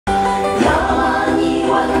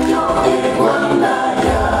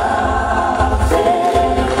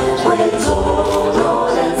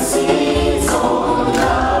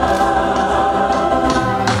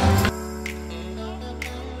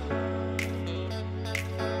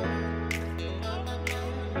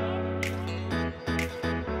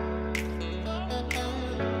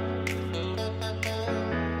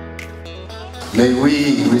May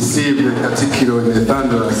we receive the particular in a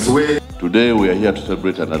thunderous way. Today we are here to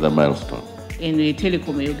celebrate another milestone. In the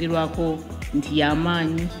telecom yogerwako nti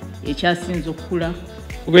yamanyi ekyasinze okukula.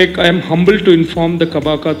 I am humbled to inform the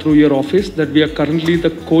Kabaka through your office that we are currently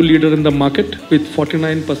the co-leader in the market with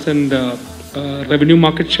 49% revenue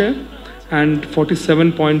market share and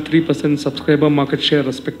 47.3% subscriber market share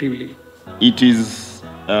respectively. It is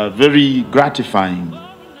very gratifying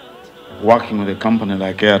working with a company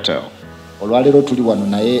like Airtel. Olwalero tuli wano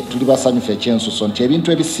naye tuli basanyufu ekyensuso nti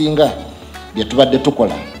ebintu ebisinga bye tubadde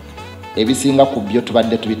tukola ebisinga ku byo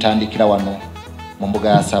tubadde tubitandikira wano mu mbuga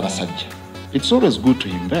ya Ssaabasajja. It's always good to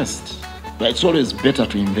invest, but it's always better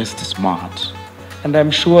to invest smart. And I'm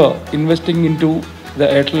sure investing into the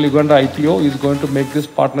Airtel Uganda IPO is going to make this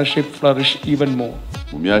partnership flourish even more.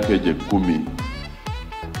 Mu myaka egyo 10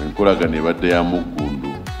 enkolagana ebadde ya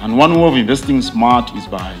muggundu. And one way of investing smart is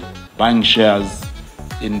by buying shares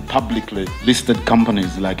in publicly listed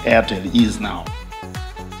companies like Airtel is now.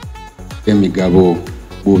 Emigabo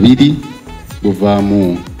bubiri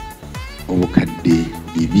buvaamu obukadde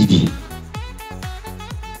 2.